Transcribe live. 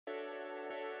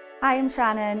Hi, I'm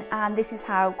Shannon and this is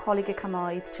how Coleg y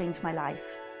Cymoedd changed my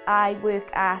life. I work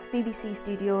at BBC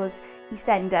Studios,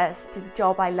 Eastenders, which is a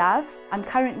job I love. I'm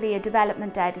currently a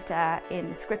development editor in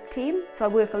the script team, so I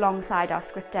work alongside our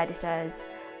script editors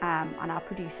and our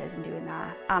producers in doing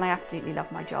that, and I absolutely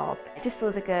love my job. It just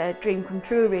feels like a dream come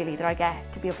true really that I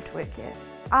get to be able to work here.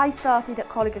 I started at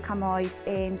Coleg y Cymoedd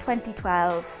in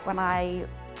 2012 when I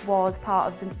was part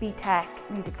of the BTEC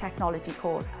music technology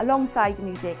course. Alongside the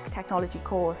music technology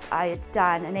course, I had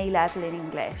done an A-level in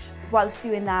English. Whilst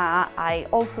doing that, I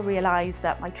also realised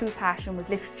that my true passion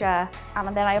was literature,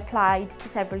 and then I applied to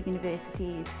several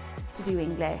universities to do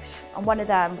English. And one of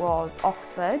them was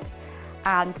Oxford,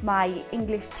 and my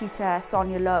English tutor,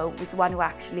 Sonia Lowe, was the one who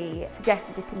actually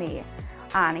suggested it to me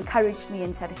and encouraged me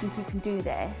and said, I think you can do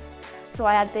this. So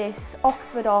I had this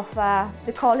Oxford offer.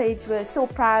 The college was so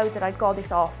proud that I'd got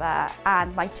this offer,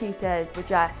 and my tutors were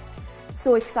just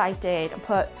so excited and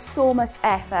put so much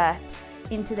effort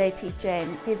into their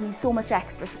teaching, gave me so much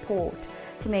extra support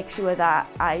to make sure that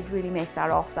I'd really make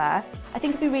that offer. I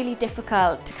think it'd be really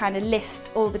difficult to kind of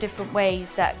list all the different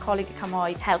ways that Coleg y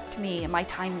Cymoedd helped me in my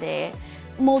time there.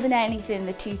 More than anything,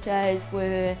 the tutors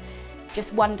were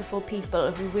just wonderful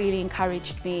people who really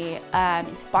encouraged me,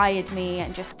 inspired me,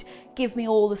 and just give me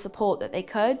all the support that they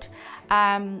could.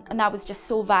 And that was just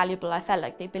so valuable. I felt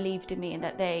like they believed in me and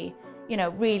that they,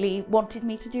 really wanted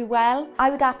me to do well. I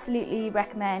would absolutely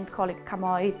recommend Coleg y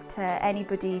Cymoedd to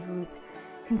anybody who's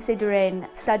considering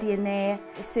studying there.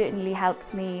 It certainly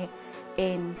helped me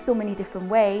in so many different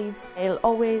ways. It'll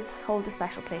always hold a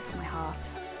special place in my heart.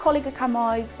 Coleg y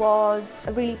Cymoedd was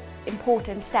a really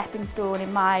important stepping stone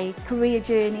in my career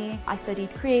journey. I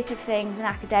studied creative things and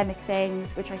academic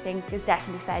things, which I think has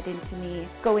definitely fed into me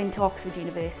going to Oxford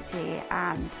University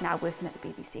and now working at the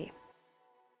BBC.